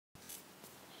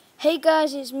Hey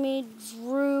guys, it's me,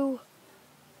 Drew,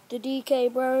 the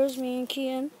DK Bros, me and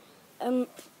Kian.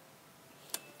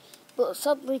 But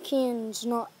sadly Kian's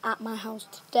not at my house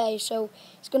today, so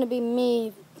it's going to be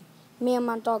me and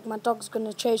my dog. My dog's going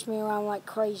to chase me around like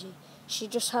crazy. She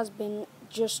just has been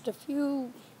just a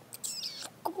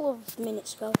couple of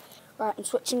minutes ago. Right, I'm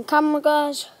switching camera,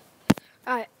 guys.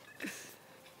 Right,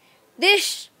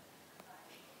 this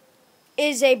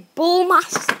is a bull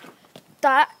mastiff.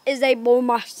 That is a bull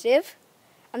mastiff.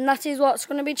 And that is what's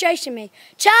going to be chasing me.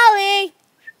 Charlie!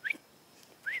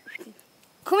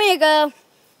 Come here, girl.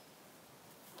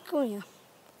 Come here.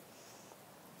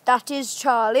 That is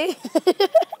Charlie.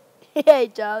 Hey,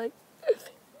 Charlie.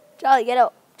 Charlie, get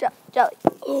up. Charlie.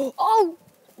 Oh!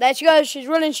 There she goes. She's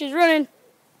running. She's running.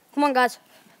 Come on, guys.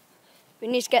 We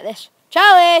need to get this.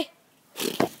 Charlie!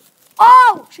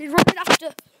 Oh! She's running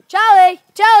after. Charlie!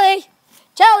 Charlie!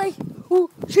 Charlie!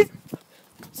 Ooh,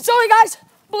 sorry, guys.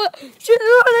 But she's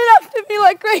running after me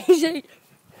like crazy.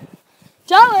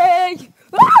 Charlie!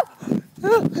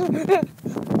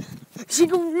 She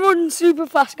can run super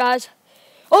fast, guys.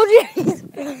 Oh jeez!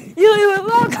 You were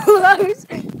so close.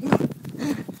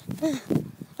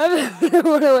 I'm gonna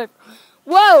run away.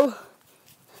 Whoa!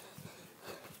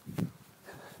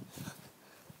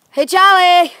 Hey,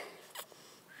 Charlie!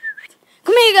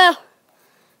 Come here, girl.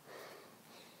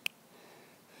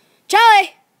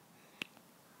 Charlie!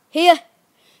 Here.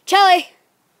 Charlie!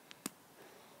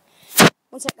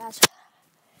 One sec, guys.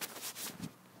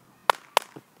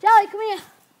 Charlie, come here.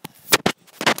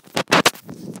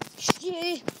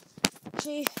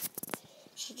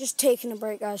 She's just taking a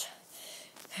break, guys.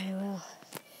 Very well.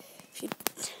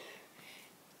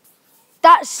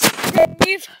 That's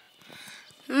Steve,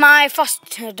 my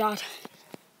foster dad.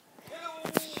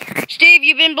 Steve,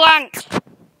 you've been blanked.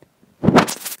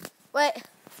 Wait.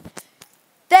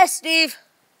 There's Steve.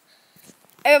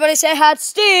 Everybody say hi to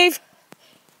Steve.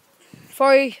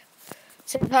 Before he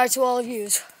says hi to all of you.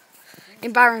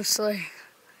 Embarrassingly.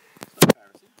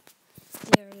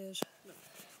 Yeah, it is.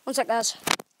 One sec, guys.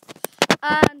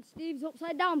 And Steve's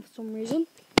upside down for some reason.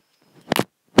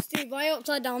 Steve, why are you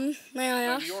upside down? May I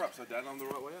ask? You're upside down, I'm the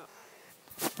right way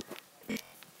up.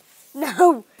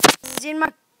 No! It's in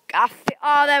my...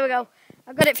 Oh, there we go.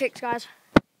 I've got it fixed, guys.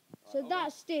 So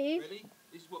that's Steve. Ready?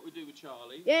 This is what we do with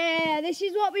Charlie. Yeah, this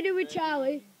is what we do with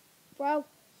Charlie. Bro.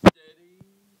 Steady.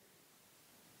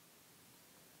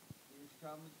 Here she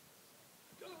comes.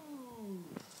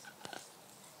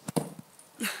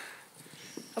 Go!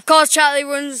 Of course, Charlie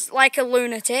runs like a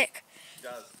lunatic. She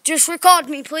does. Just record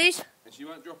me, please. And she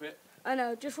won't drop it. I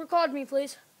know. Just record me,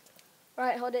 please.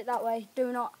 Right, hold it that way.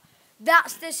 Do not.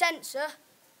 That's the sensor.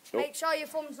 Oh. Make sure your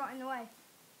thumb's not in the way.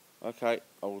 Okay,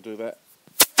 I will do that.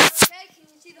 Okay, can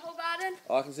you see the whole garden?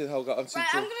 I can see the whole garden.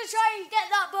 Right, I'm going to try and get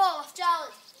that ball off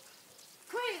Charlie.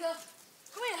 Come here, girl.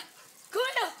 Come here. Come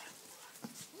here.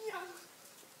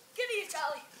 Get here,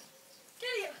 Charlie. Get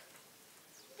here.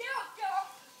 Get off, girl.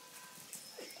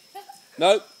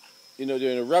 Nope. You're not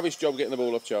doing a rubbish job getting the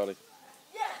ball off Charlie.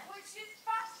 Yeah, which is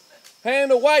faster.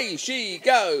 And away she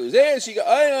goes. There she goes.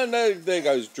 Oh, no, there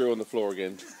goes Drew on the floor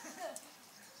again.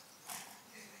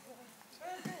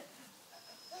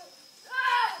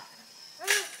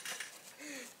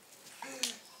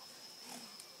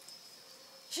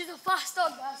 She's a fast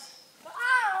dog, guys.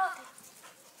 Ah!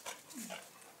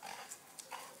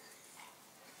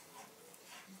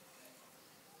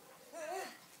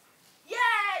 Yeah,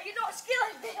 you're not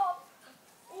skilling me up.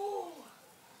 Ooh,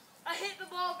 I hit the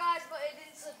ball, guys, but it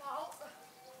didn't slip out.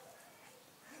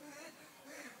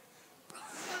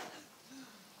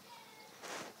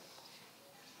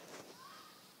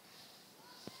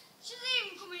 She's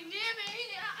even coming near me.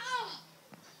 Ow!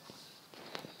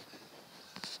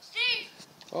 Steve!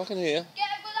 I can hear. Get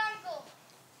a good angle.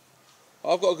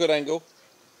 I've got a good angle.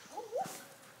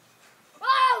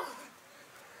 Wow!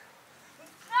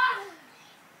 Ah!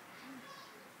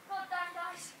 God damn,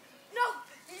 guys. No!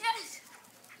 Yes!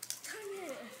 Come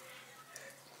here.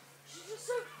 She's just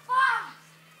so fast!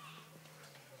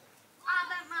 I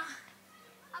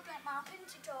bet my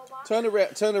pinky toe back.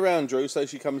 Turn around, Drew, so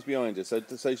she comes behind you. So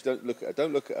she don't look at her.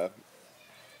 Don't look at her.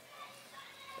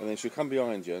 And then she'll come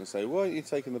behind you and say, "Why aren't you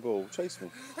taking the ball? Chase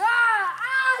me." She's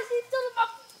done my...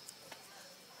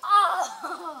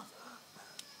 Oh!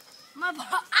 My butt.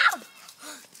 Ow!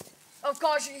 Of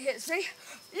course she hits me.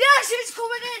 Yeah, she's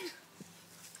coming in!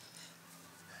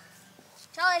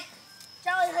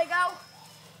 Charlie, let go.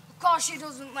 Of course she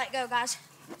doesn't let go, guys.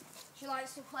 She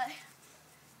likes to play.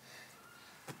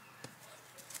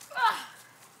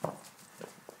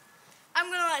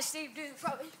 I'm gonna let Steve do the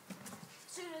throwing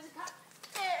as soon as I can.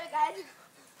 There, guys.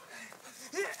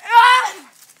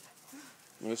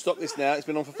 going to stop this now. It's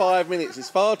been on for 5 minutes. It's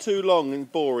far too long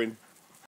and boring.